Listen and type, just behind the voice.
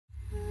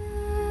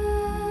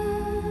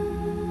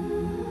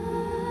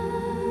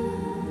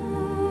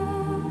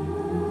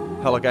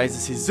Hello guys,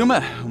 this is Zuma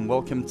and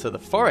welcome to the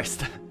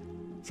forest.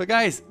 So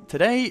guys,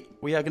 today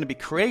we are going to be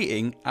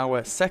creating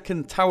our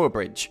second tower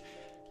bridge.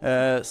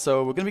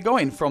 So we're going to be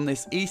going from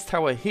this east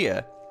tower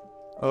here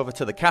over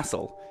to the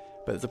castle.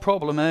 But there's a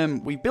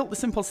problem, we built the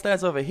simple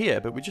stairs over here,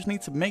 but we just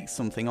need to make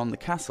something on the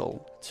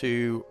castle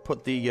to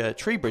put the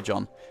tree bridge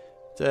on.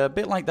 It's a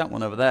bit like that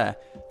one over there.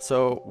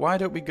 So why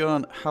don't we go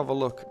and have a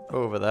look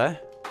over there.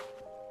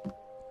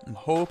 I'm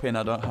hoping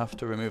I don't have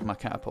to remove my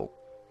catapult.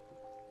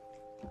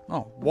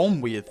 Oh,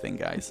 one weird thing,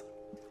 guys.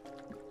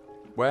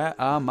 Where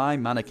are my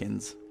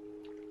mannequins?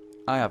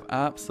 I have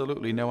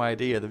absolutely no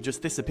idea. They've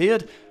just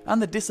disappeared,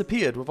 and they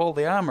disappeared with all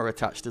the armor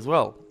attached as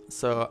well.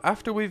 So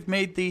after we've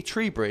made the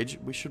tree bridge,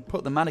 we should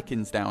put the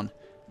mannequins down.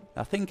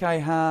 I think I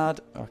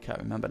had... oh, I can't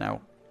remember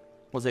now.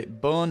 Was it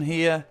bone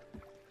here,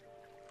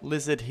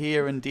 lizard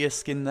here, and deer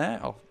skin there?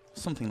 Or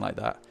something like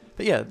that.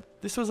 But yeah,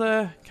 this was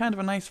a kind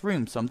of a nice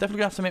room, so I'm definitely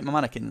going to have to make my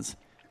mannequins.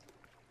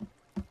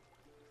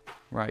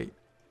 Right.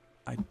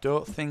 I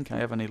don't think I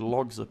have any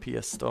logs up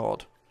here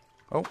stored.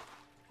 Oh.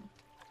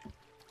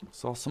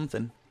 Saw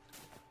something.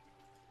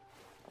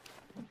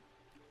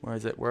 Where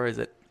is it? Where is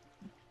it?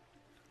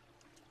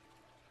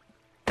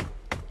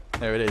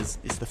 There it is.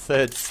 It's the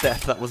third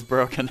step that was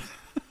broken.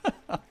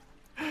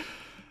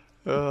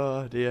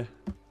 Oh dear.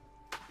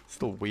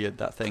 Still weird,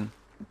 that thing.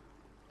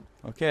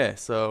 Okay,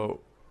 so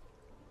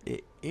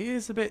it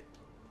is a bit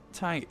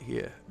tight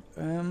here.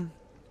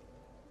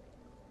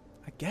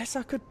 I guess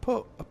I could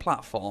put a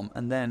platform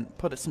and then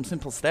put some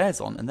simple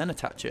stairs on and then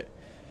attach it.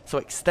 So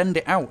extend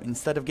it out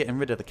instead of getting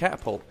rid of the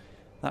catapult.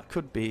 That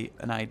could be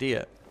an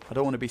idea. I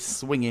don't want to be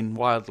swinging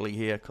wildly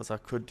here because I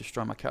could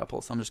destroy my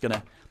catapult. So I'm just going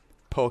to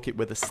poke it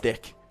with a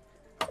stick.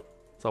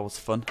 It's always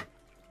fun.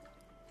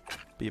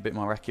 Be a bit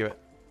more accurate.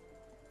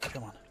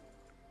 Come on.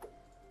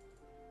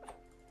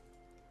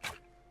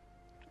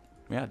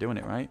 We are doing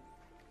it right.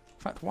 In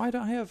fact, why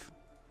don't I have...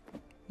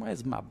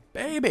 where's my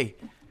baby?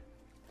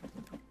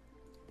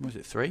 Was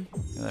it 3?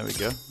 Yeah, there we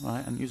go.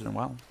 Alright, I'm using them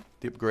well.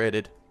 They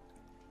upgraded.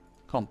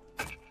 Come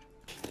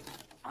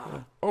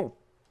on. Oh!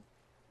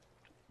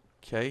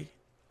 Okay.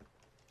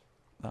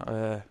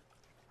 That,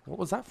 what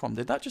was that from?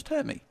 Did that just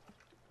hurt me?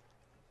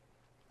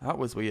 That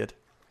was weird.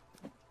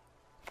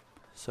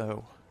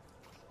 So...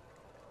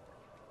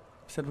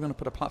 we said we're going to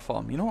put a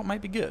platform. You know what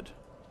might be good?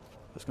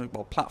 It's going to,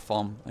 well,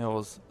 platform. I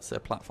always say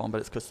platform, but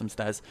it's custom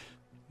stairs.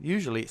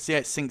 Usually, see how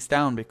it sinks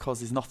down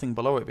because there's nothing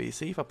below it. But you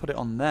see, if I put it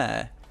on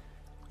there...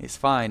 it's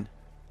fine.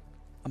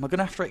 Am I going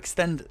to have to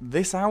extend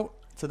this out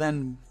to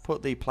then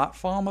put the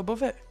platform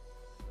above it?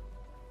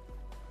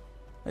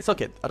 It's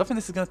okay. I don't think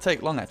this is going to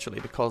take long actually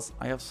because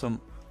I have some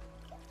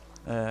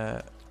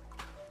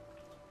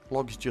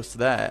logs just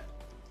there.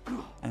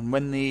 And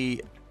when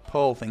the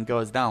pole thing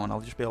goes down,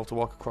 I'll just be able to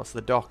walk across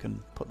the dock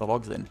and put the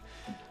logs in.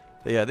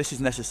 But yeah, this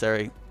is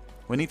necessary.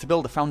 We need to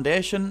build a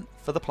foundation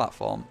for the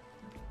platform.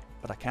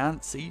 But I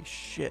can't see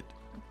shit.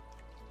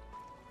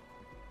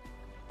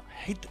 I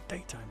hate the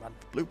daytime, man.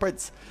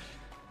 Blueprints.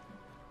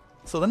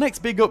 So the next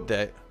big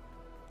update,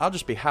 I'll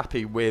just be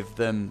happy with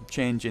them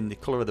changing the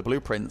colour of the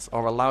blueprints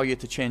or allow you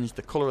to change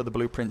the colour of the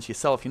blueprints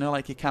yourself. You know,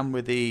 like you can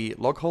with the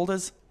log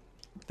holders?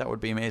 That would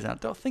be amazing. I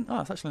don't think...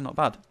 oh, it's actually not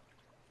bad.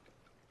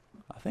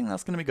 I think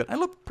that's going to be good. It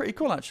looked pretty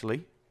cool,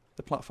 actually.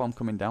 The platform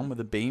coming down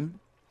with a beam.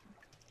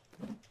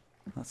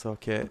 That's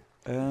okay.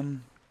 Where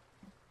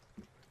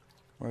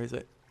is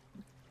it?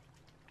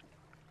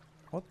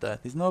 What the?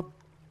 There's no...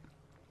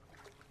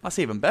 that's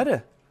even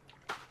better.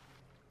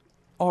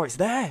 Oh, it's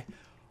there.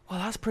 Oh,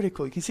 that's pretty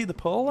cool. You can see the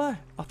pole there.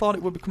 I thought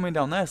it would be coming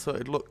down there, so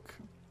it'd look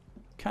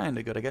kind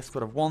of good. I guess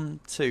could have 1,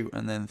 2,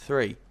 and then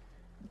 3.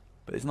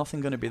 But there's nothing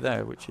going to be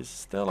there, which is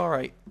still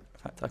alright. In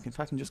fact, if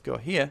I can just go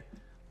here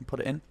and put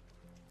it in.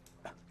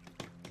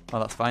 Oh,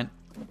 that's fine.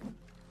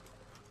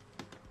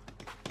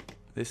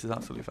 This is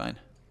absolutely fine.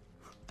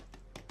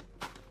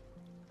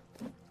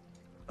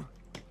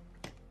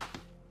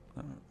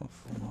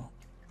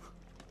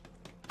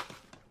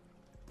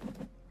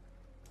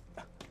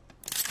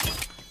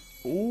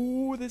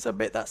 Ooh, there's a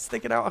bit that's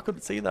sticking out. I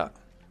couldn't see that.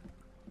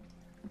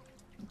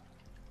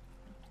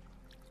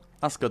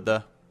 That's good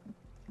though.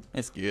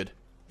 It's good.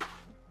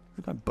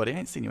 Goodbye, buddy. I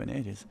ain't seen you in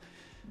ages.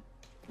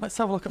 Let's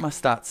have a look at my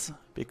stats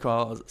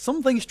because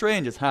something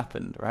strange has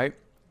happened, right?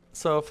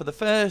 So for the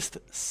first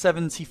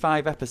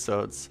 75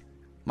 episodes,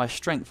 my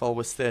strength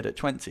always stayed at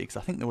 20 because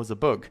I think there was a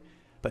bug.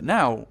 But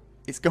now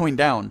it's going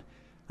down.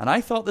 And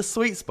I thought the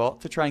sweet spot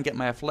to try and get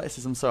my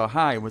athleticism so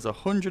high was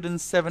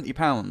 170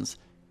 pounds.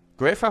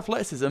 Great for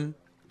athleticism,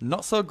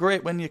 not so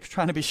great when you're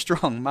trying to be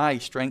strong. My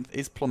strength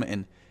is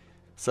plummeting.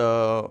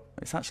 So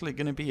it's actually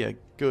going to be a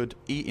good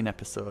eating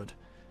episode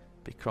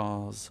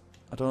because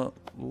I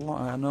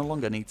no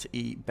longer need to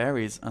eat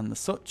berries and the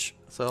such.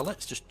 So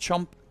let's just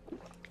chomp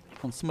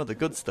on some of the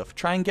good stuff.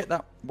 Try and get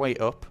that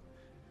weight up,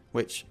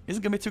 which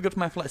isn't going to be too good for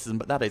my athleticism,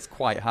 but that is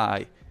quite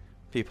high.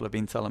 People have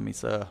been telling me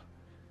so.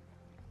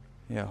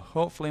 Yeah,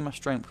 hopefully my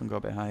strength can go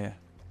a bit higher.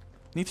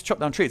 Need to chop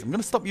down trees. I'm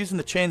going to stop using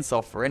the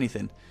chainsaw for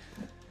anything.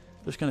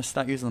 Just going to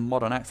start using the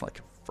modern axe like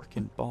a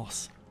freaking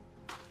boss.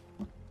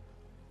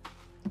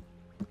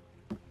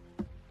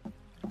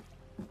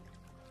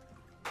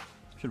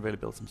 Should really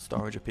build some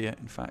storage up here,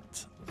 in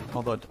fact.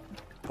 Although,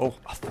 oh,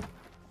 I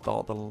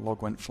thought the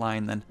log went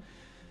flying then.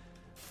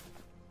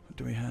 What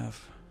do we have?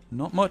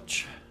 Not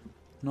much.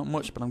 Not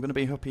much, but I'm going to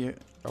be up here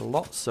a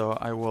lot, so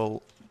I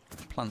will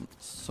plant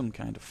some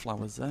kind of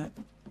flowers there.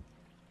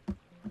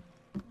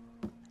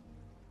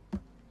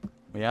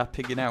 We are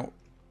pigging out.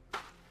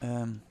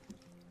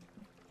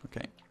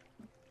 Okay.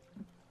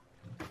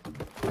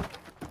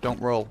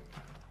 Don't roll.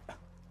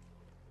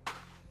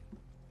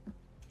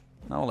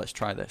 Now let's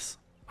try this.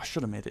 I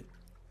should have made it.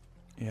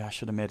 Yeah, I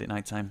should have made it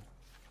nighttime.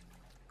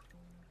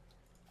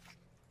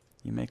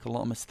 You make a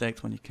lot of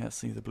mistakes when you can't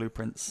see the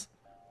blueprints.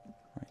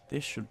 Right,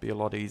 this should be a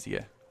lot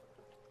easier.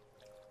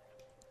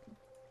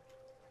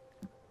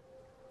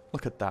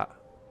 Look at that.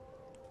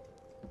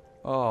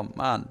 Oh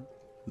man.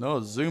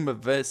 No Zuma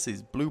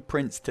versus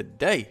blueprints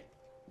today.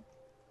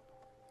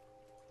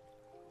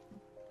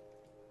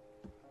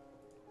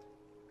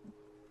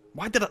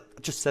 Why did I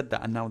just said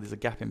that and now there's a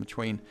gap in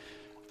between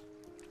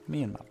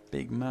me and my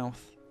big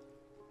mouth.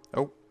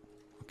 Oh,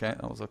 okay,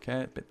 that was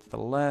okay. A bit to the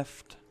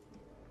left.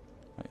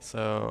 Right,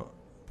 so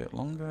a bit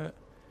longer.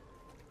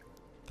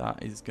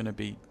 That is going to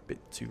be a bit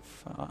too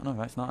far. No,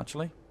 that's not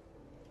actually.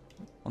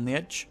 On the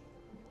edge.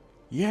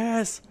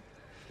 Yes!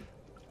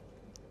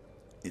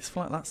 It's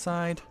flat that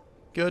side.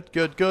 Good,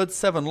 good, good.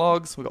 7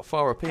 logs. We've got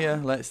 4 up here.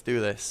 Let's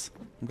do this.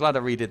 I'm glad I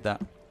redid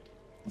that.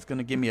 It's going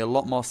to give me a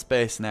lot more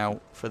space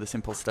now for the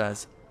simple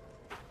stairs.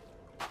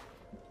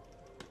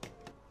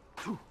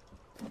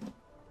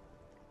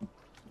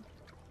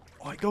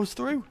 Oh, it goes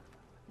through.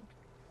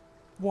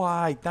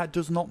 Why? That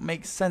does not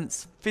make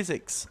sense.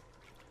 Physics.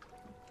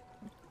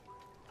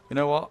 You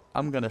know what?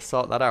 I'm going to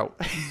sort that out.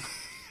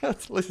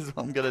 This is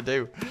what I'm going to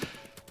do.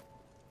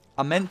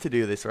 I meant to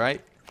do this,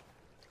 right?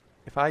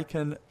 If I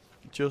can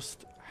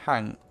just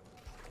hang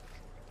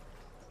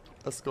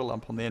a skull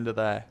lamp on the end of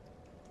there.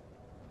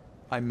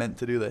 I meant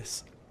to do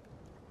this.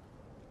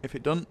 If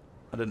it done,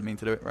 I didn't mean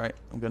to do it, right?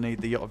 I'm going to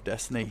need the Yacht of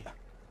Destiny.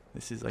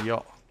 This is a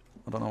yacht.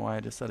 I don't know why I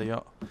just said a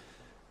yacht.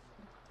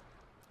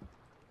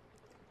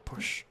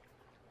 Push.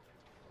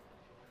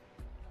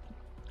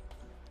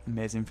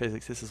 Amazing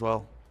physics, this as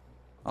well.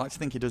 I like to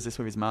think he does this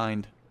with his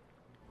mind.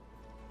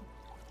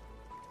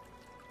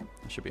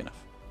 That should be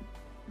enough.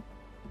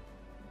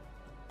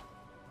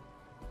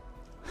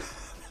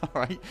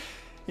 Alright.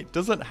 It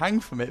doesn't hang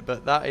from it,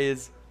 but that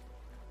is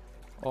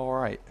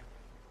alright.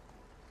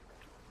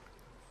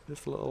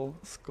 This little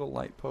skull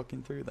light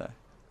poking through there.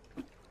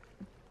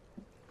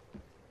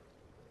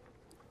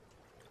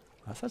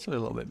 That's actually a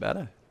little bit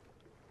better.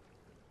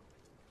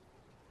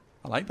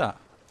 I like that.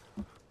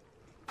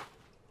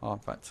 Oh, in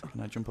fact,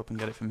 can I jump up and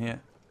get it from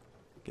here?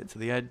 Get to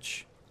the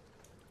edge.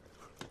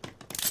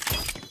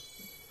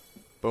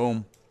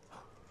 Boom.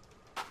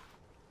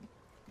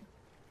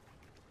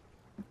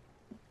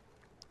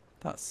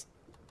 That's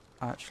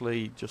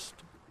actually just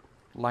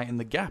lighting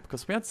the gap,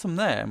 because we had some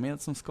there and we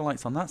had some skull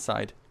lights on that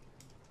side.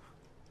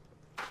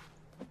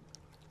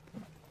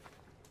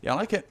 Yeah, I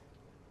like it.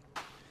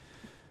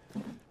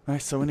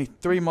 Right, so we need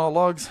 3 more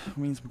logs.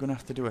 Means we're going to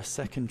have to do a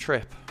second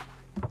trip.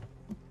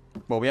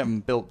 Well, we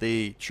haven't built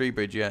the tree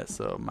bridge yet,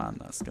 so man,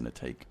 that's going to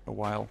take a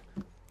while.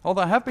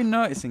 Although I have been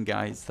noticing,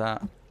 guys,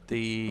 that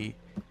the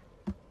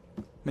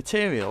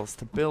materials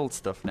to build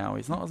stuff now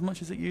is not as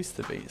much as it used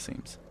to be, it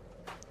seems.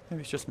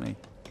 Maybe it's just me.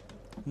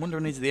 I'm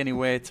wondering, is there any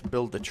way to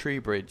build the tree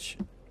bridge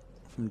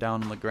from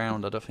down on the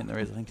ground? I don't think there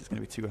is. I think it's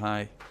going to be too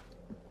high.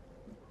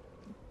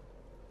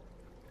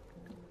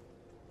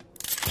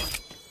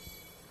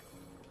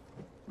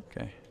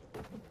 Okay.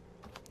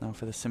 Now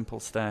for the simple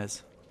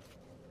stairs.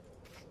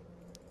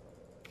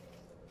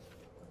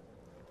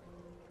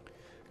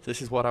 This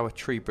is what our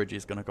tree bridge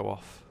is going to go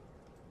off.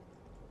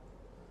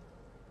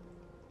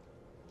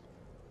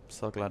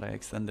 So glad I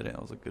extended it.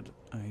 That was a good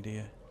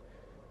idea.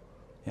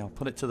 Yeah, I'll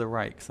put it to the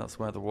right because that's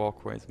where the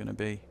walkway is going to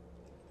be.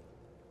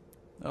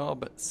 Oh,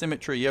 but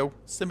symmetry, yo.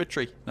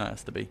 Symmetry. No, it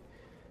has to be.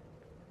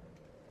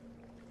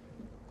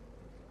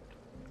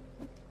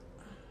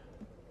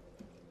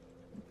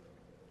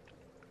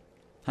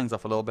 Hangs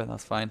off a little bit.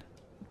 That's fine.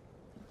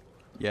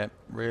 Yeah,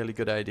 really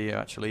good idea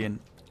actually in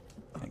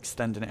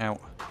extending it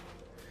out.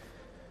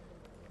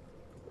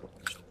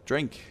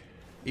 Drink,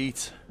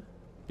 eat,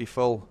 be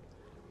full.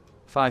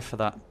 5 for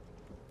that.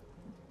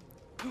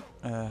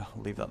 I'll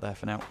leave that there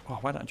for now. Oh,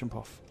 why did I jump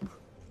off?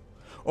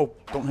 Oh,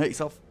 don't hurt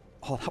yourself.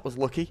 Oh, that was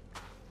lucky.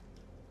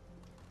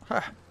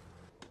 Ha.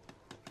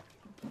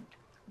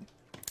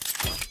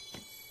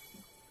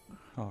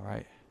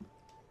 Alright.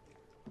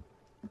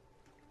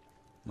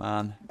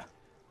 Man.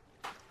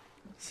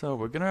 So,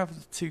 we're going to have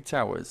the 2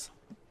 towers.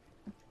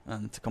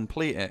 And to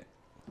complete it,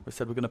 we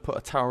said we're going to put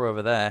a tower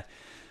over there.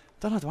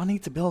 Don't know, do I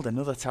need to build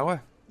another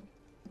tower?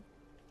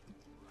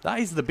 That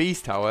is the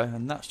beast tower,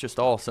 and that's just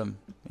awesome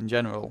in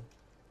general.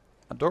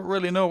 I don't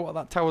really know what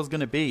that tower's going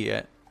to be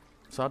yet,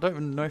 so I don't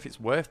even know if it's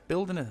worth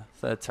building a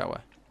 3rd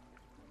tower.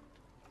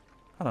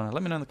 I don't know,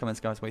 let me know in the comments,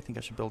 guys, where you think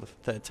I should build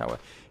a 3rd tower.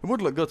 It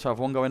would look good to have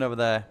one going over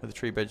there with a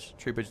tree bridge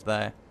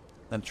there,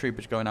 then a tree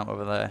bridge going out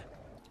over there.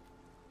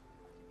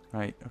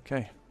 Right,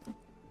 okay.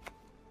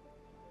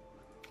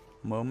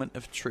 Moment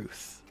of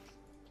truth.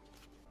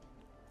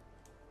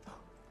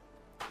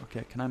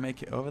 Okay, can I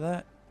make it over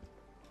there?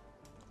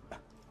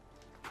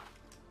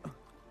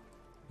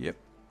 Yep.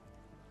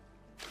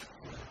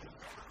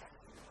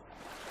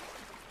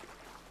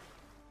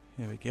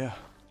 Here we go.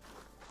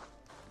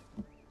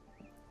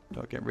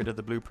 Don't get rid of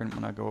the blueprint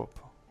when I go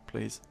up,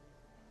 please.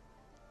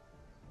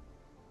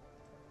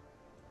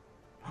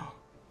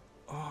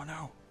 Oh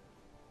no.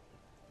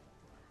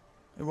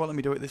 It won't let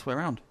me do it this way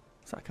around.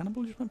 Is that a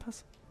cannibal just went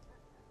past?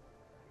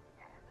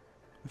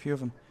 A few of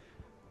them.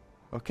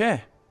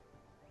 Okay.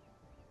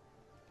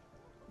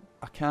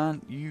 I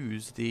can't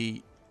use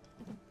the...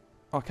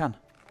 Oh, I can.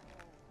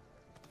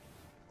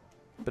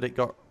 But it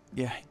got...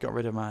 Yeah, it got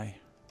rid of my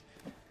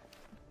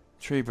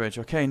tree bridge.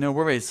 Okay, no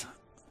worries.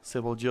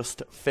 So we'll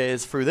just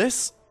phase through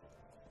this.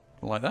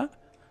 Like that.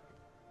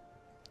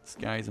 This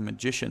guy's a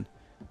magician.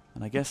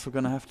 And I guess we're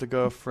going to have to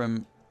go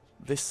from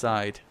this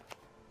side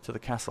to the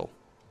castle.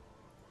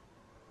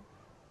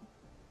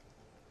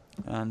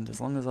 And as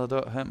long as I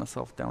don't hurt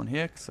myself down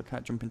here, because I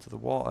can't jump into the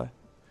water,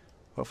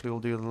 hopefully we'll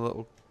do the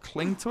little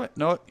cling to it.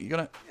 No, you're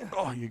gonna...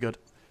 Oh, you're good.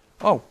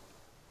 Oh!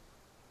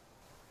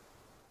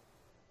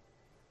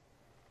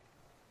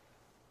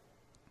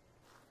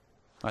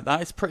 Right,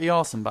 that is pretty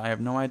awesome, but I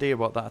have no idea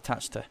what that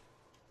attached to.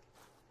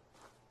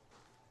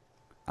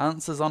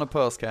 Answers on a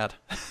postcard.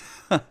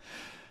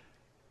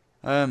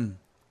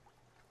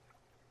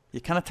 You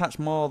can attach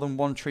more than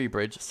one tree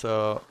bridge,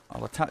 so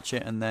I'll attach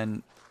it and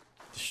then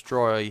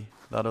destroy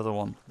that other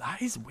one.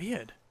 That is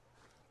weird.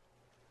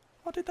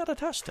 What did that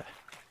attach to?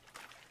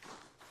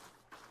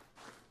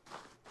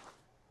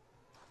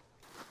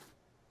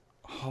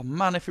 Oh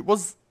man, if it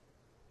was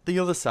the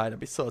other side, I'd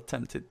be so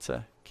tempted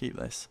to keep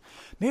this.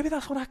 Maybe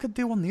that's what I could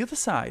do on the other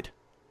side.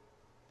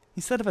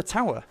 Instead of a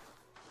tower.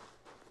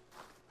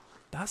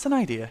 That's an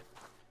idea.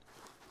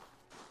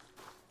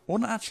 I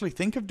wouldn't actually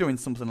think of doing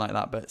something like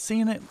that, but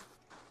seeing it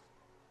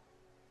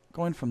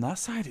going from that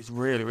side is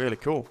really, really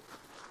cool.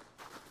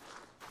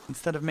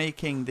 Instead of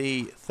making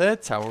the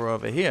third tower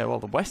over here, well,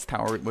 the west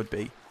tower it would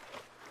be.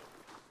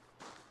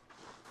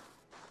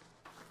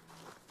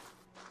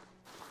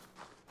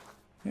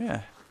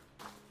 Yeah.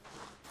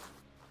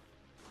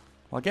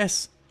 Well, I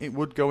guess it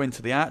would go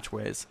into the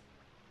archways.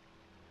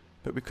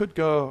 But we could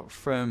go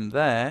from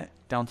there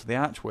down to the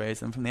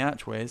archways, and from the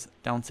archways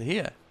down to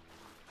here.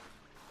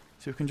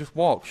 So we can just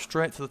walk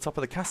straight to the top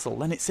of the castle.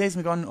 Then it saves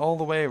me going all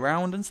the way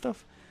around and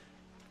stuff.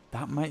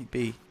 That might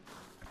be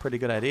a pretty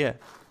good idea.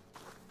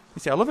 You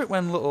see, I love it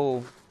when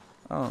little,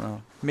 I don't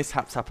know,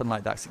 mishaps happen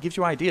like that. 'Cause it gives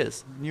you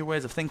ideas, new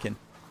ways of thinking.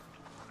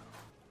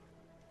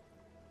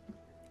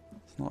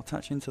 It's not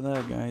attaching to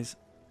there, guys.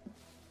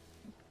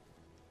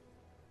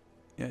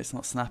 Yeah, it's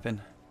not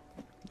snapping.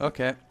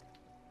 Okay.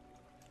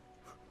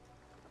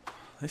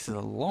 This is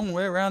a long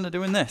way around to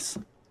doing this.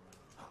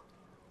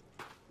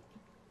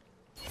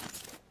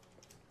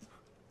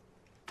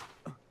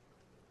 I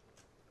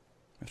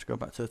have to go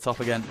back to the top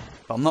again.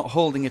 But I'm not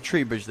holding a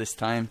tree bridge this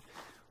time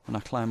when I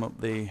climb up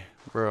the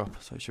rope,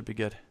 so it should be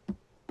good.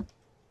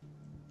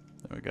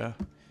 There we go.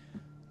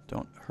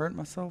 Don't hurt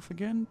myself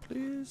again,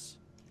 please.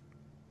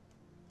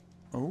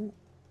 Oh.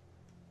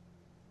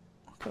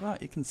 Look at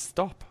that, you can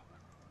stop.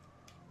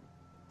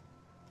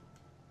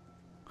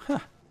 Huh.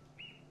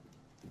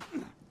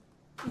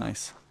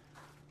 Nice.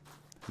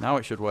 Now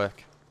it should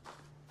work.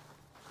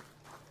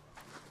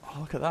 Oh,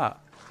 look at that.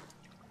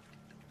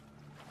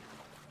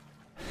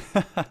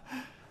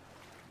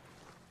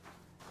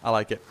 I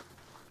like it.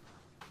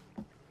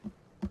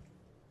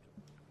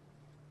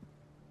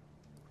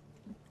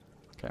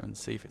 Okay, and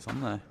see if it's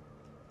on there.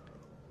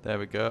 There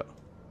we go.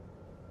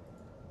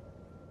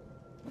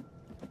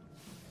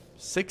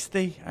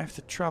 60. I have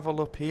to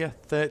travel up here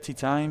 30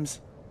 times.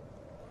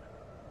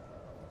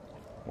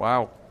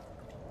 Wow.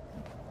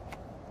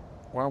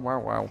 Wow, wow,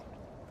 wow.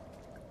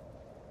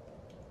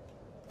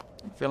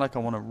 I feel like I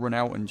want to run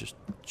out and just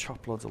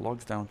chop loads of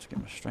logs down to get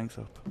my strength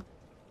up.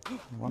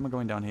 What am I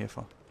going down here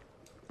for?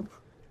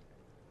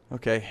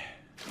 Okay.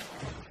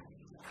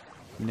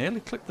 Nearly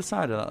clipped the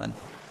side of that then.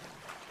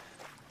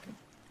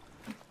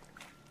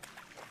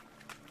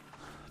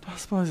 I don't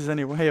suppose there's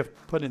any way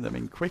of putting them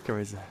in quicker,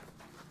 is there?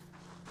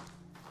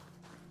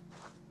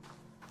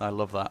 I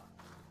love that.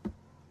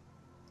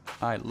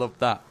 I love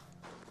that.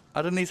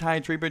 Adding these high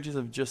tree bridges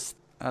have just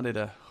added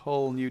a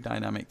whole new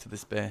dynamic to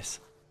this base.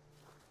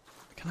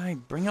 Can I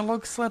bring a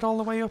log sled all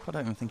the way up? I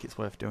don't even think it's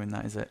worth doing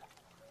that, is it?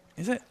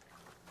 Is it?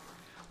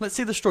 Let's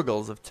see the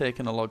struggles of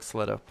taking a log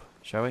sled up,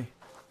 shall we?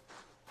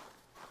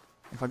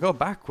 If I go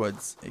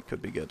backwards, it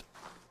could be good.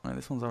 Right,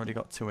 this one's already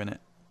got 2 in it.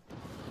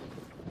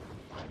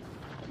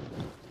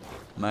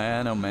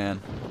 Man, oh man.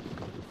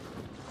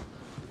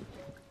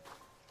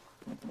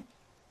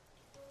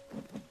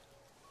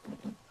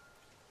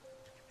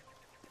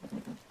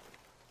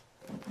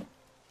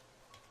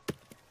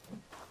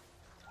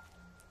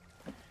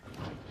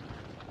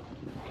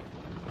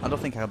 I don't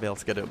think I'll be able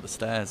to get it up the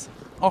stairs.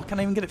 Oh, can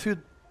I even get it through?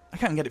 I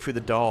can't even get it through the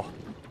door.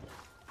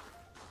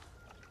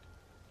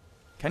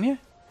 Can you? I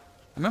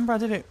remember I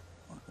did it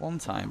one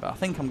time, but I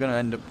think I'm going to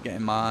end up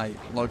getting my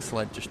log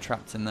sled just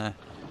trapped in there.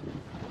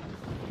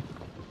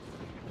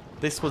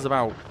 This was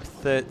about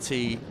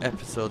 30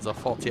 episodes or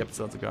 40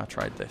 episodes ago I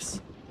tried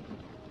this.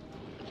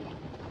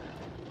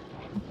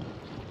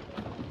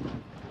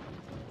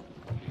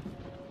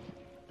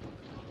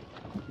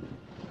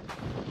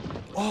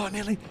 Oh, it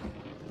nearly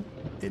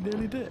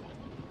did.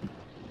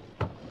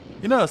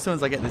 You know, as soon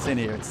as I get this in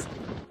here, it's...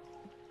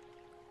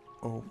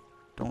 Oh,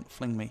 don't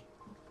fling me.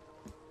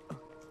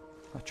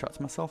 I trapped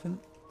myself in...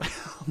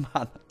 Oh,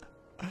 man.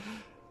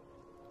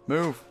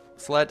 Move,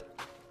 sled.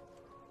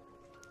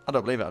 I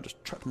don't believe it, I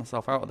just trapped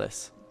myself out of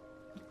this.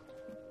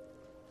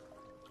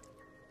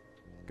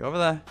 Go over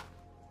there.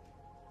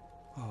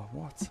 Oh,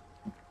 what?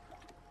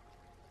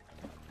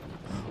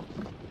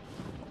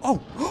 Oh!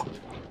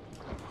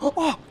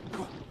 Oh!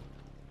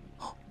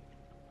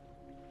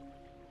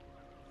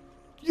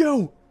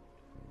 Yo!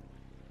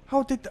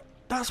 How did that?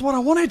 That's what I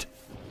wanted!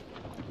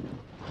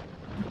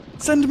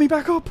 Send me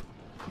back up!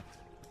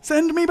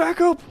 Send me back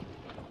up!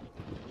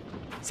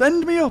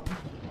 Send me up!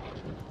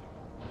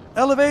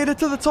 Elevator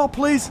to the top,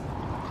 please!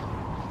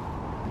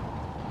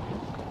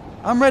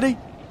 I'm ready!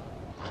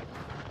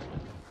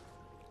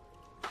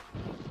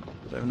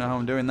 Don't even know how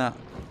I'm doing that.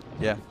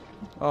 Yeah.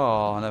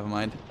 Oh, never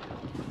mind.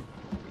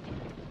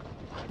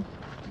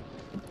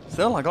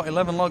 Still, I got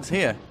 11 logs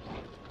here.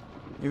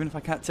 Even if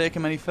I can't take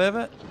them any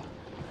further.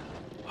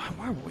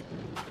 Why would we?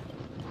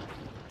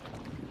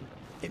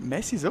 It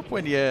messes up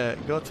when you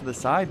go to the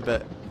side,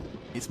 but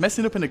it's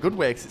messing up in a good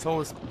way because it's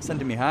always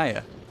sending me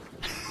higher.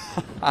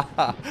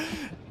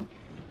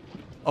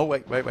 Oh,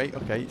 wait.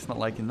 Okay, it's not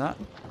liking that.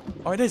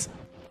 Oh, it is.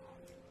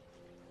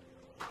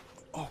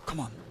 Oh, come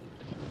on.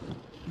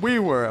 We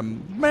were a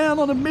man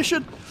on a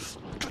mission.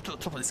 Get to the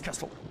top of this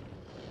castle.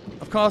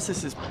 Of course,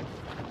 this is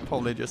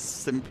probably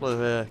just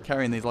simpler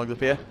carrying these logs up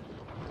here.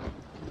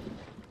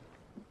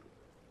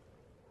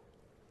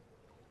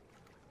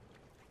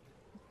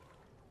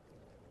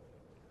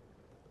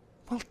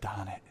 Well,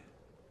 darn it.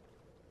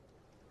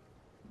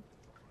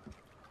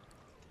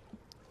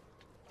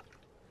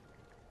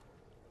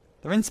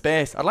 They're in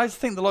space. I'd like to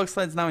think the log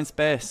sled's now in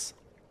space.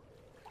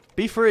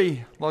 Be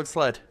free, log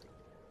sled.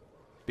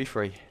 Be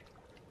free.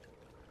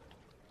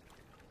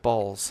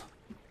 Balls.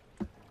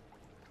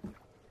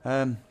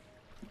 Okay.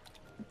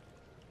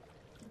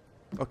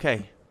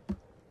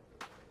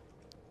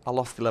 I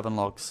lost 11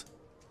 logs.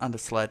 And a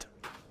sled.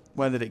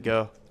 Where did it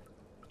go?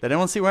 Did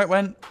anyone see where it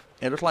went?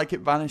 It looked like it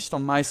vanished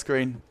on my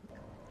screen.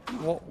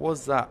 What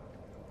was that?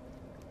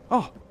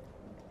 Oh!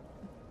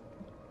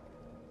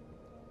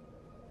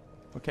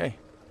 Okay.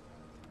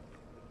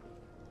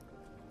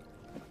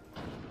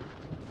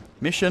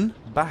 Mission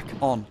back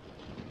on.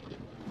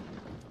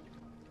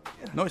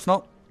 No, it's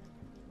not.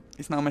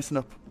 It's now messing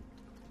up.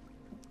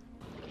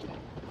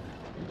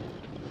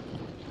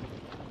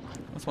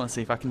 I just want to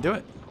see if I can do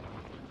it.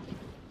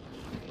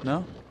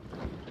 No?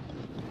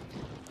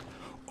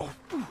 Oh.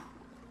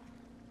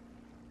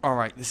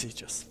 Alright, this is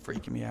just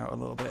freaking me out a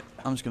little bit.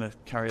 I'm just going to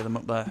carry them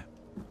up there.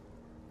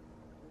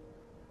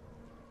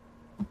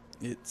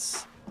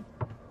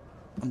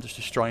 I'm just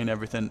destroying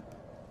everything.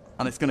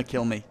 And it's going to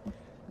kill me.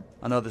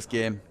 I know this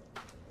game.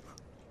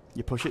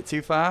 You push it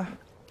too far,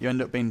 you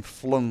end up being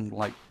flung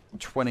like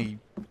 20,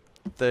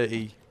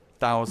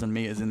 30,000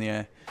 meters in the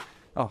air.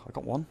 Oh, I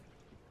got one.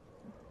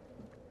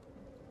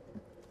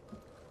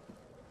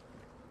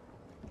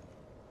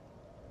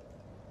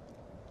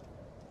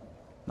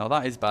 Now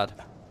that is bad.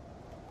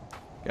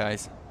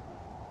 Guys.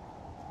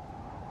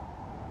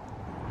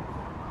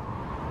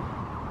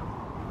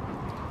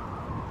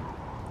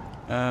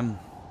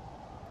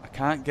 I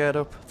can't get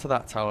up to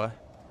that tower.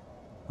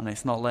 And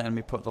it's not letting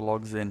me put the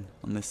logs in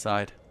on this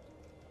side.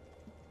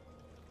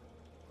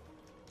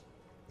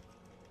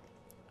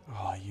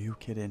 Oh, are you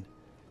kidding?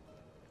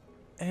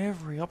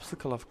 Every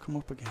obstacle I've come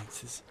up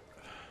against is...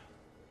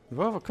 We've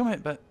overcome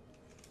it, but...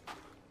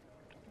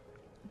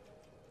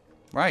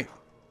 Right.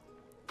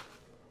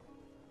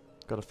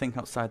 Gotta think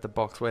outside the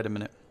box. Wait a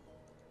minute.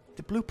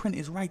 The blueprint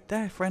is right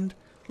there, friend.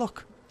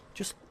 Look.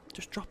 Just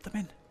drop them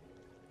in.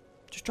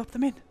 Just drop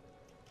them in.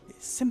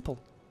 It's simple.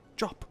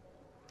 Drop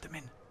them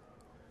in.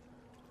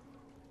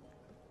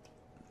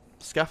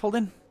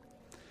 Scaffolding?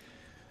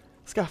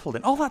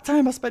 Scaffolding. All that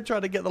time I spent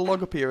trying to get the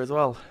log up here as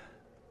well.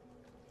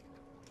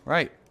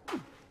 Right.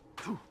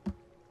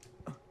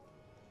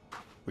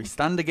 We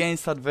stand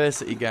against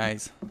adversity,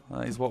 guys.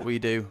 That is what we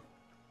do.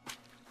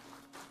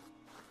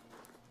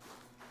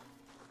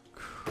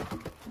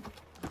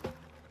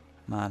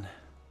 Man.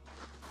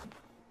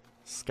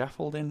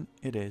 Scaffolding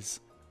it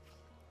is.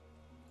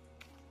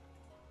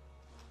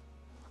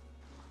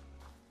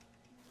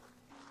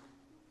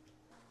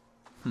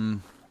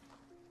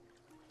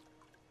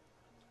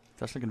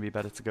 It's actually going to be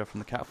better to go from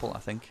the catapult, I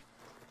think.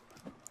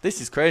 This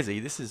is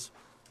crazy. I've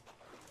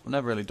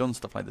never really done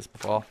stuff like this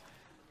before.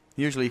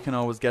 Usually you can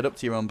always get up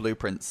to your own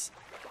blueprints.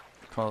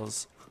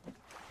 Because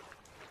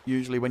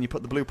usually when you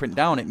put the blueprint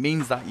down, it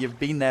means that you've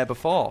been there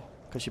before.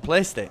 Because you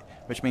placed it.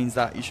 Which means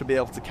that you should be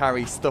able to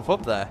carry stuff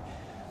up there.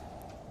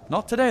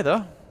 Not today,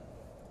 though.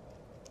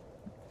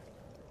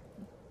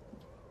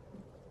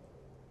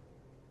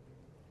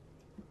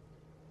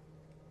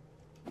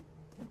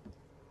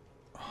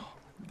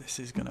 This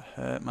is gonna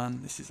hurt,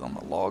 man. This is on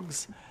the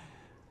logs.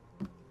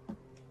 I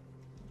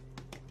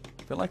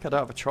feel like I don't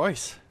have a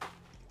choice.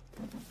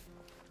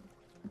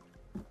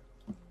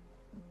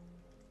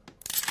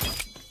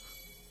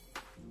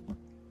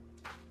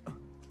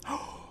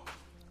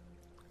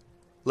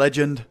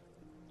 Legend.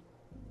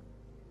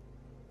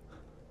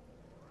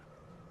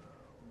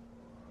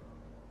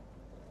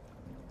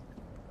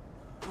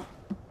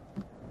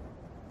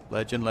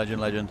 Legend,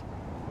 legend, legend.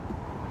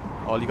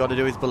 All you gotta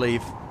do is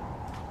believe.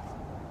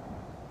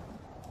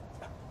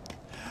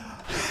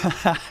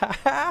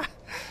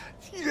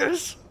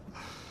 Yes!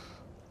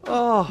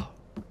 Oh.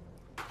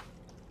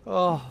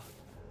 Oh.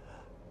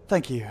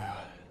 Thank you.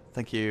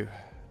 Thank you.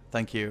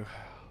 Thank you.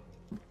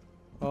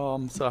 Oh,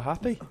 I'm so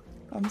happy.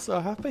 I'm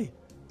so happy.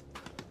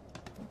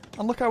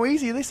 And look how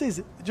easy this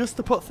is. Just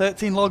to put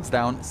 13 logs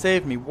down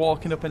saved me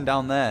walking up and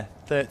down there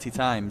 30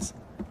 times.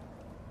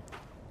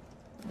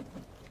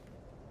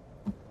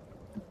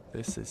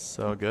 This is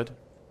so good.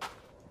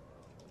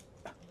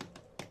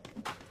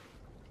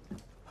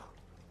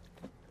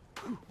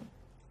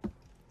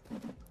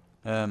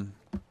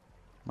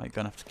 Might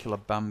gonna have to kill a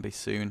Bambi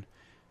soon.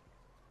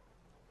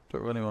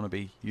 Don't really want to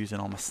be using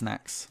all my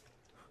snacks.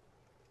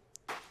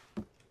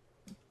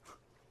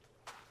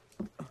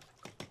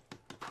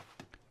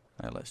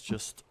 Right, let's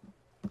just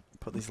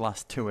put these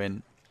last two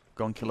in.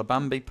 Go and kill a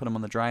Bambi, put them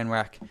on the drying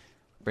rack,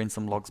 bring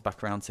some logs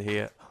back around to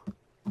here.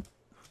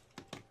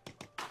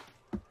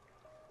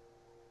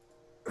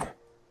 There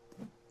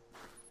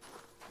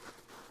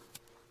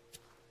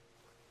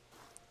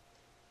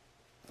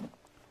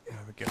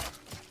we go.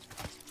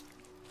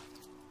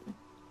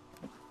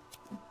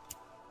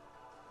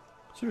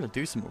 Should I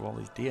do something with all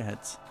these deer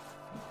heads?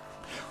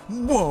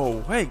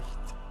 Whoa, hey!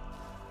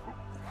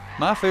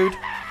 My food.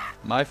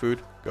 My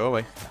food. Go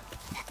away.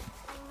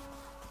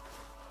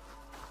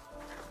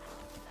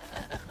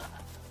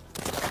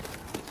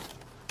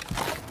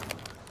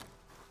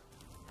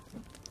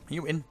 Are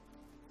you in?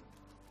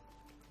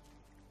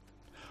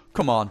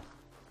 Come on.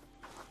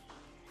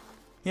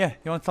 Yeah,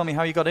 you want to tell me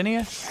how you got in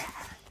here?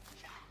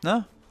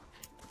 No?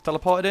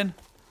 Teleported in?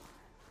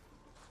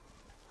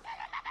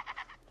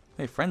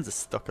 Hey, friends are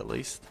stuck at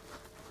least.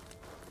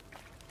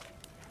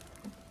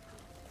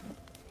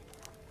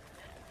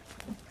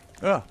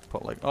 Oh,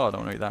 put leg. Oh, I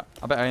don't want to eat that.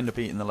 I bet I end up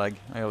eating the leg.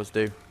 I always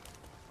do.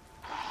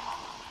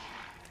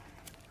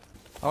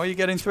 How are you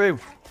getting through?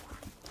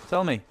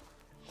 Tell me.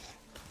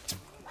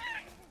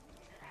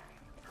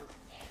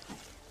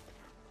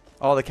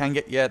 Oh, they can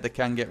get. Yeah, they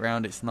can get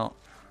round. It's not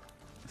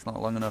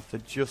long enough.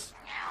 They're just.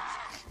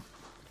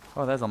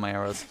 Oh, there's all my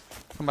arrows.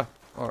 Come back.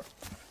 Or.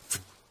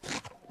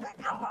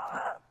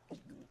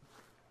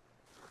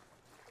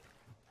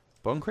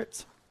 Bone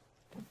crits?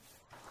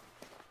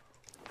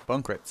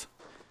 Bone crits.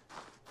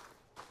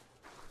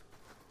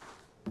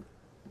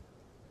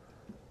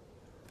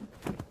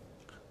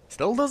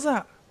 Still does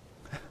that.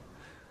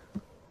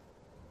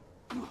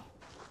 Got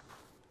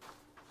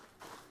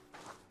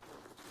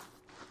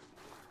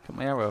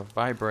my arrow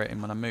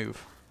vibrating when I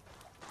move.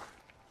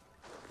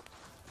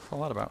 What's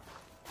all that about?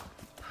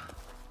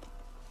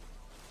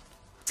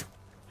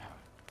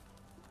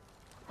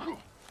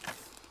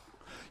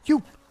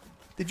 You!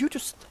 Did you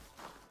just...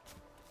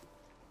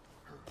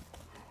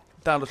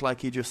 That looked like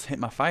he just hit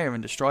my fire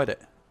and destroyed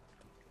it.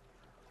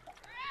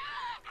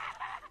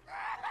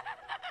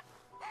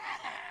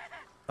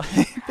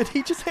 Did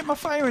he just hit my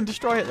fire and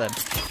destroy it then?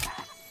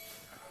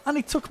 And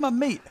he took my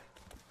meat.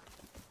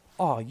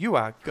 Oh, you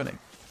are gonna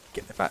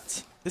get the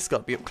facts. This has got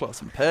to be up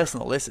close and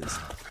personal, this is.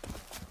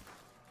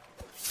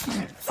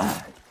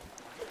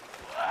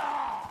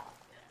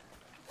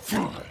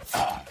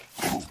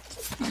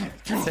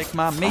 Take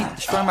my meat,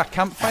 destroy my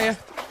campfire.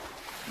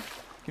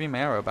 Give me my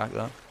arrow back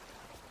though.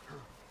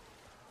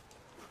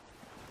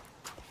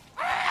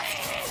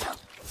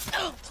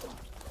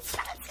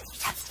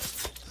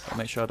 I'll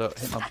make sure I don't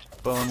hit my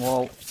bone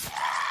wall.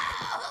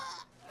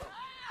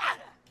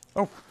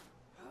 Oh!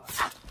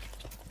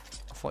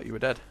 I thought you were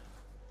dead.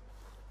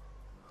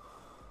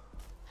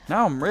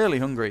 Now I'm really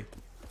hungry.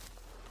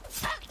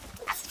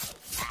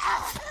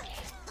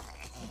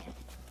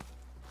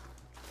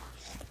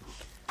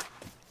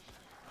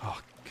 Oh,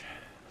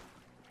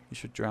 you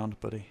should drown,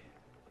 buddy.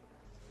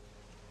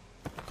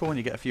 Cool when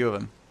you get a few of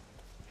them.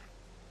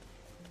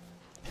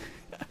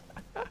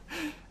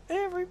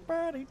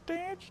 Everybody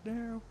dance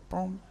now.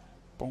 Boom,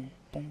 boom,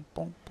 boom,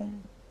 boom,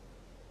 boom.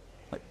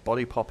 Like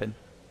body popping.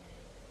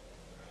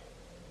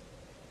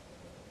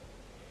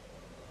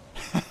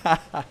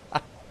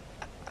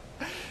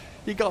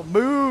 You got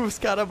moves,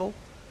 cannibal.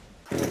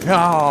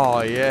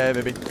 Oh yeah,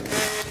 baby.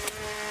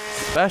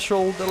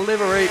 Special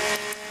delivery.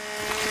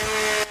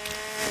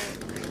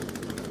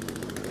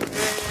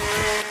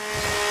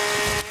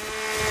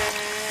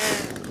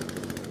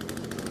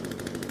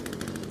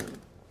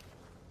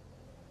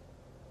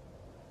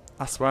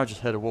 I swear I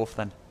just heard a wolf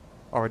then.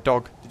 Or a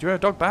dog. Did you hear a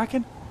dog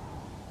barking?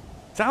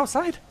 Is it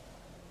outside?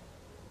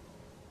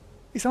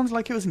 It sounds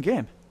like it was in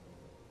game.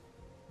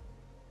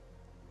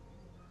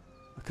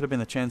 It could have been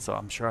the chainsaw.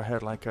 I'm sure I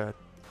heard like a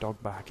dog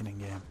barking in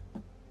game.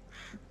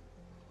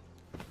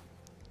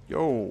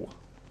 Yo.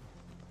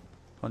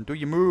 Undo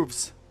your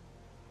moves.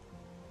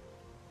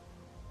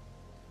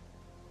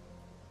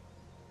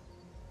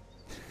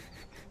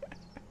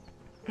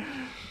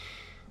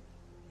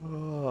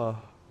 Oh.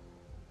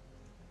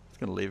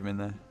 Just gonna leave him in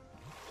there.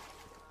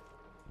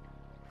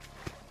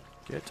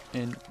 Get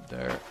in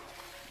there.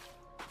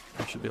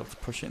 I should be able to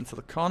push it into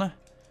the corner.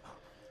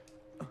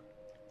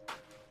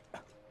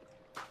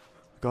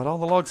 Got all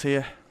the logs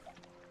here.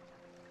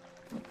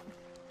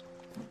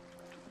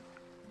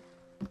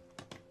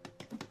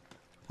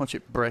 Watch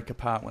it break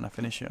apart when I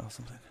finish it or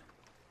something.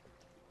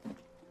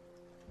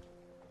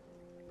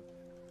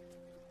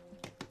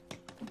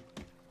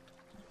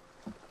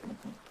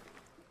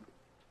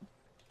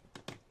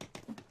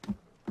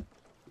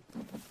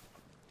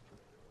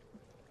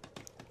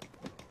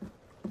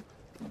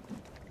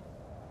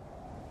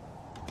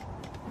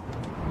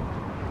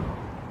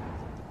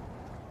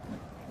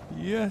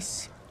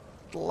 Yes,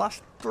 the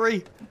last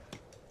 3.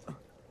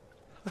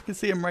 I can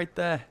see him right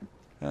there.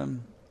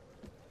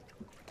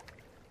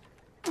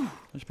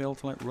 I should be able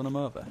to like run him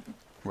over.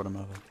 Run him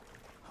over.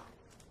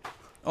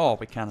 Oh,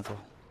 we can as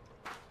well.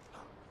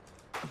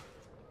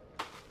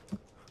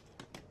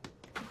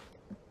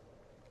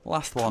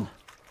 Last one.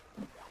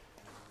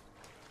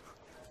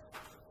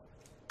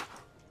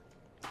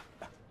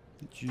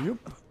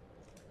 Jump.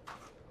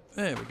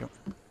 There we go.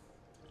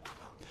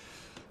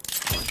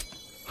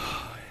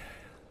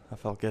 That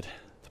felt good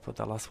to put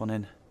that last one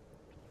in.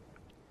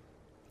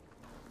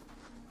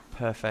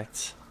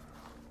 Perfect.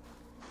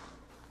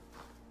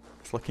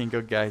 It's looking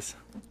good, guys.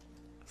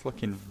 It's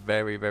looking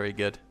very, very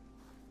good.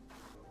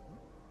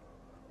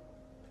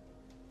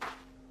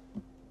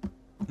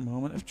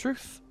 Moment of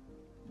truth.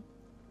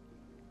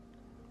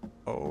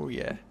 Oh,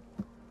 yeah.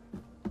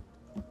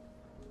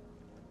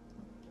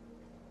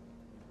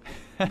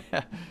 It's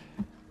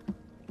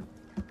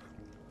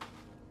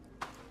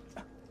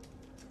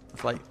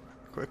like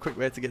a quick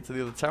way to get to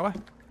the other tower.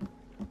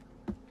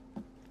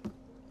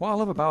 What I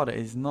love about it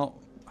is not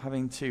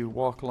having to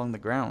walk along the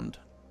ground.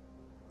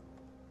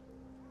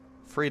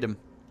 Freedom.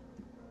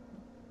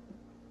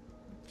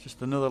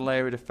 Just another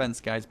layer of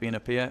defense, guys, being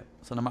up here.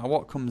 So no matter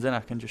what comes in,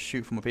 I can just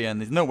shoot from up here. And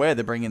there's no way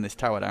they're bringing this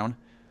tower down.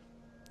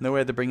 No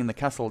way they're bringing the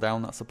castle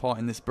down that's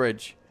supporting this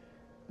bridge.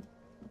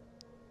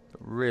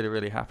 But really,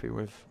 really happy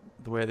with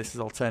the way this is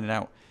all turning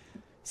out.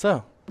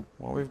 So,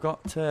 what we've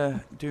got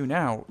to do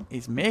now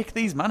is make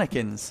these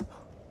mannequins.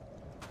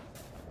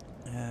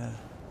 I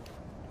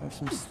have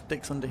some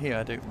sticks under here,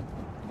 I do.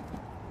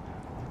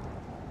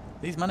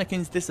 These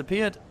mannequins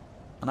disappeared,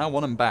 and I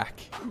want them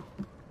back.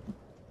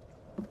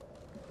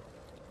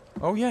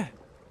 Oh yeah.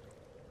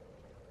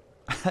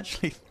 I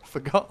actually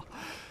forgot.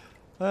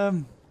 What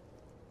am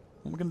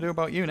I going to do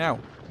about you now?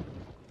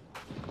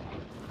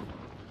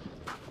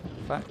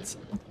 In fact,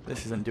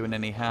 this isn't doing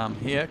any harm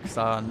here, because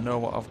I know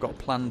what I've got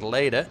planned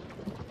later.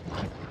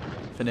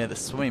 For near the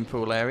swimming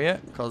pool area,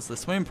 because the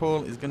swimming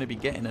pool is going to be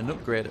getting an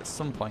upgrade at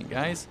some point,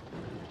 guys.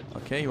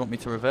 Okay, you want me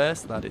to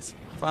reverse? That is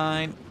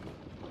fine.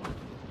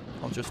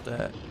 I'll just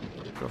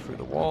go through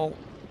the wall.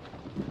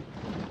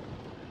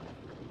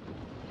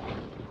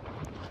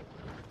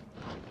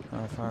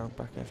 How far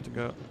back I have to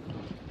go?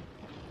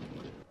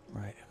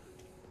 Right.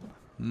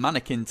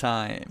 Mannequin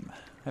time.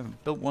 I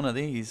haven't built one of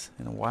these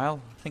in a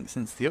while. I think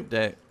since the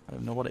update. I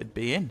don't know what it'd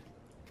be in.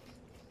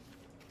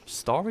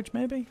 Storage,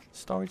 maybe?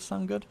 Storage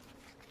sound good?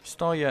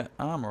 Store your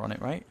armor on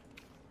it, right?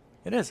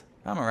 It is.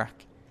 Armor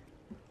rack.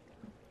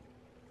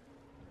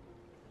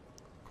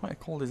 Quite a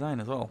cool design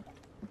as well.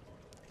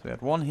 So we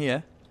had one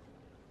here.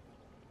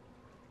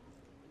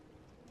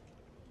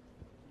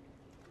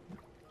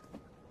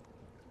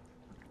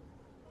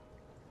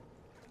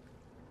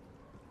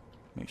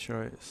 Make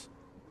sure it's...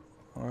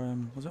 Or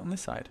was it on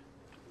this side?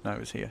 No, it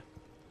was here.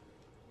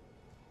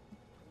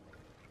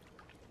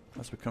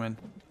 As we come in.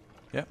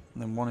 Yep,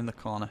 and then one in the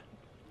corner.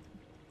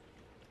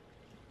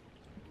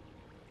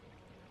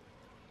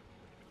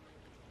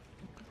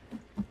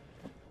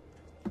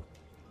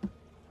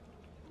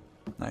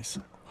 Nice.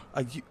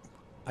 Are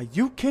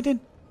you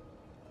kidding?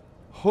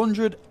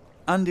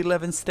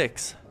 111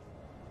 sticks.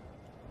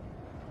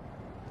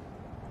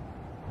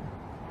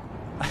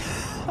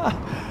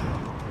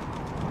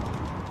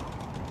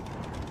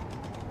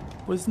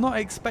 Was not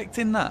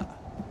expecting that.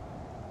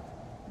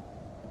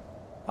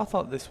 I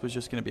thought this was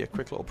just going to be a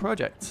quick little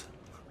project.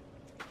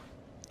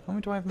 How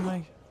many do I have in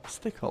my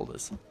stick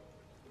holders?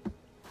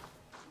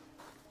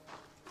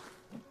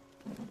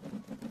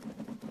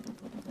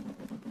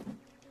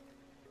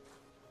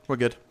 We're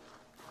good.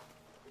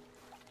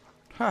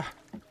 Ha!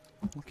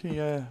 Lucky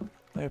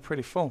they're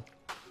pretty full.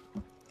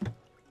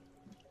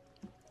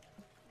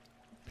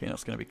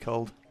 Peanut's going to be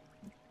cold.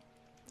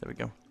 There we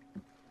go.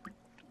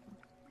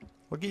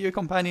 We'll get you a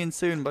companion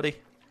soon, buddy.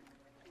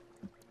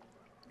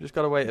 Just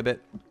got to wait a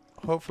bit.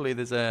 Hopefully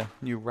there's a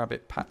new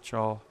rabbit patch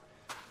or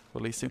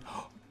release soon.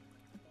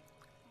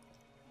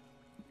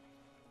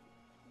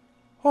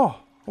 Oh,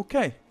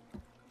 okay.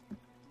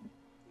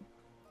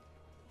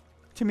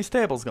 Timmy's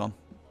table's gone.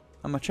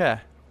 And my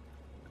chair.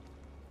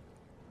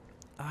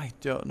 I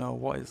don't know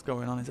what is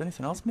going on. Is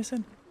anything else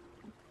missing?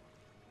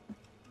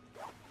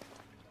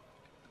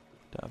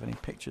 Don't have any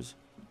pictures.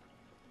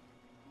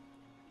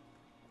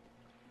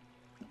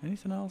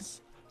 Anything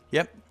else?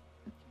 Yep.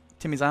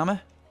 Timmy's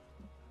armor.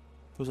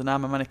 There's an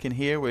armor mannequin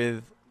here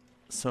with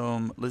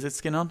some lizard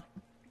skin on.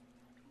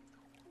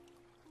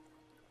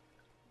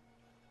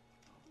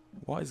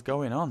 What is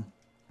going on?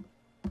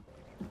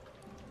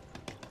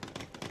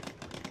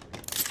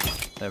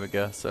 There we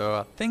go. So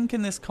I think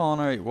in this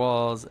corner it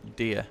was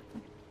deer.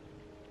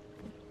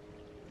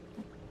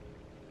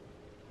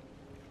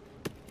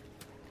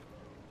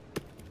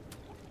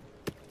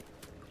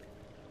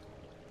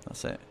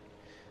 That's it.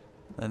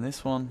 Then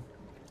this one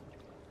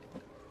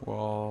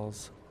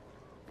was...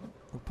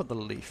 We'll put the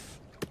leaf.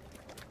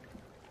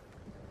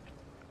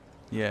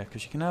 Yeah,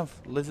 because you can have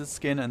lizard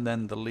skin and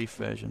then the leaf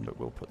version, but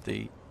we'll put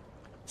the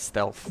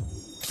stealth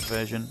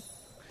version.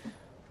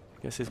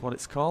 I guess is what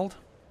it's called.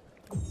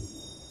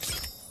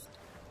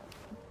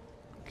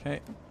 Okay.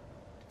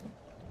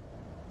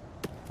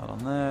 That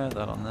on there,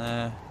 that on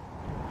there.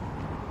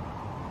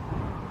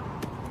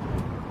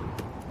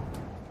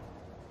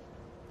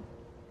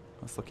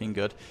 That's looking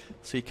good.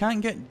 So you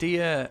can't get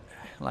deer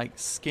like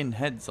skin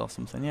heads or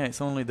something. Yeah, it's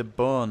only the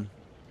bone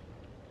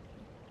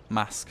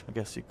mask, I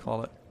guess you'd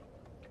call it.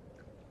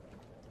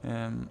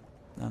 And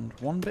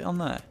one bit on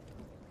there.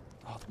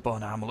 Oh, the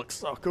bone armor looks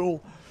so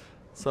cool.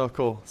 So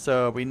cool.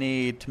 So we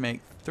need to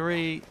make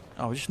 3.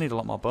 Oh, we just need a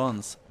lot more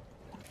bones.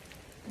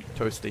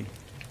 Toasty.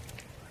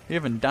 You're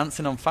even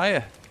dancing on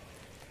fire.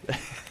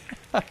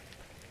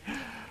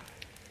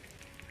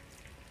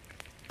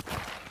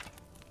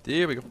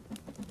 There we go.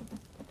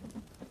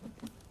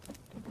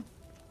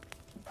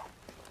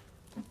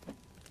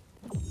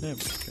 There we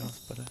go, that's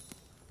better.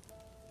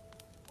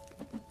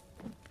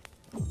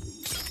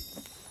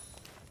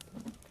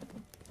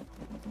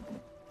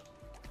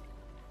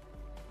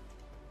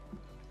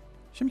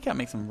 Shouldn't we can't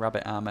make some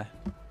rabbit armor?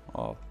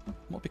 Or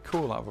what would be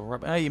cool out of a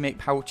rabbit? Oh, you make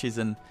pouches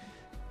and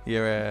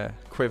your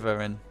quiver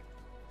and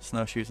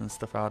snowshoes and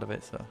stuff out of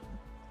it, so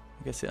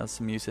I guess it has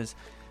some uses.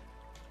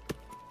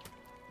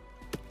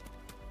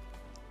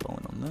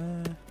 Going on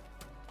there.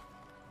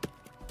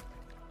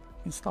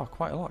 You can store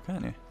quite a lot,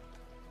 can't you?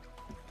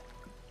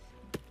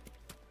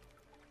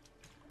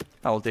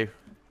 That'll do.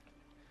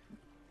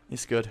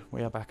 It's good.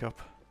 We are back up.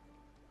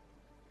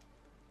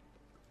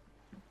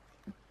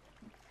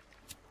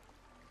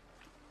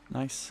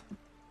 Nice.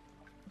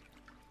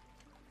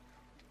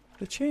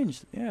 They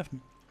changed. Yeah.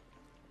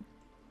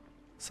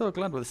 So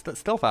glad with the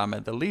stealth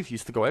armor. The leaf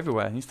used to go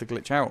everywhere. It used to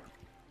glitch out.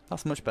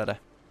 That's much better.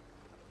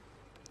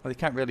 Well, you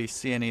can't really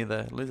see any of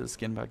the lizard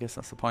skin, but I guess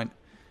that's the point.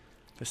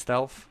 For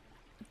stealth.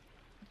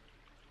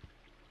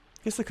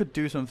 I guess they could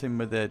do something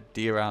with the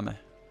deer armor.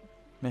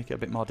 Make it a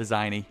bit more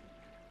designy.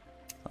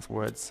 That's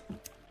words.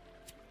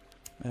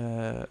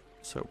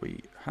 So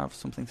we have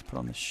something to put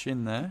on the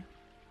shin there.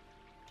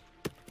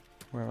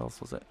 Where else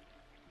was it?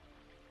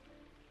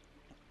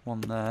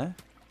 One there.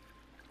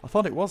 I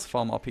thought it was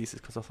 4 more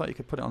pieces because I thought you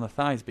could put it on the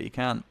thighs, but you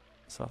can't.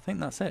 So I think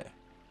that's it.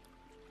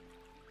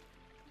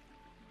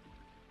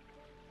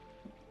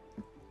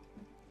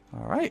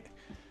 Alright.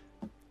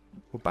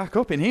 We're back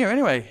up in here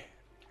anyway.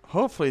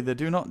 Hopefully they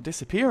do not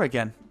disappear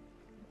again.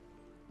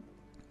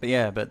 But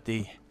yeah, but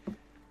the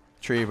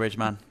tree bridge,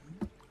 man.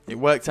 It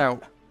worked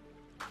out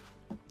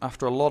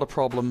after a lot of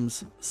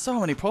problems. So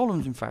many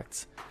problems, in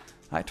fact.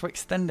 I had to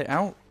extend it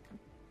out.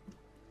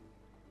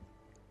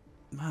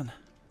 Man.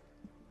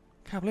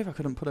 Can't believe I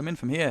couldn't put them in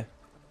from here.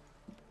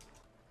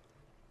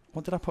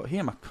 What did I put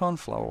here? My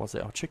cornflower, was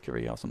it? Or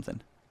chicory or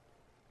something?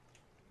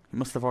 It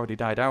must have already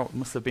died out. It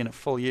must have been at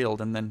full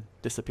yield and then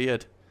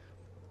disappeared.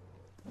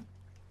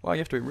 Wow, you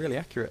have to be really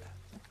accurate.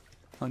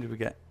 How many did we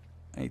get?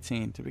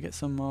 18. Did we get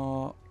some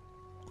more?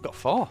 We got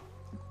 4.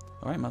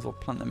 Alright, might as well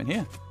plant them in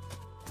here.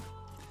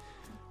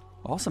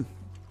 Awesome.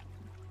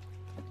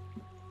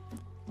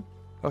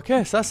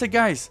 Okay, so that's it,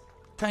 guys.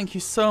 Thank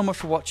you so much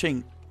for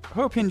watching.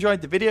 Hope you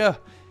enjoyed the video.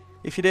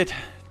 If you did,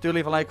 do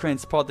leave a like and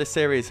support this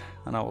series,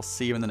 and I will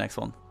see you in the next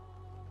one.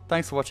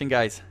 Thanks for watching,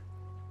 guys,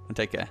 and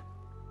take care.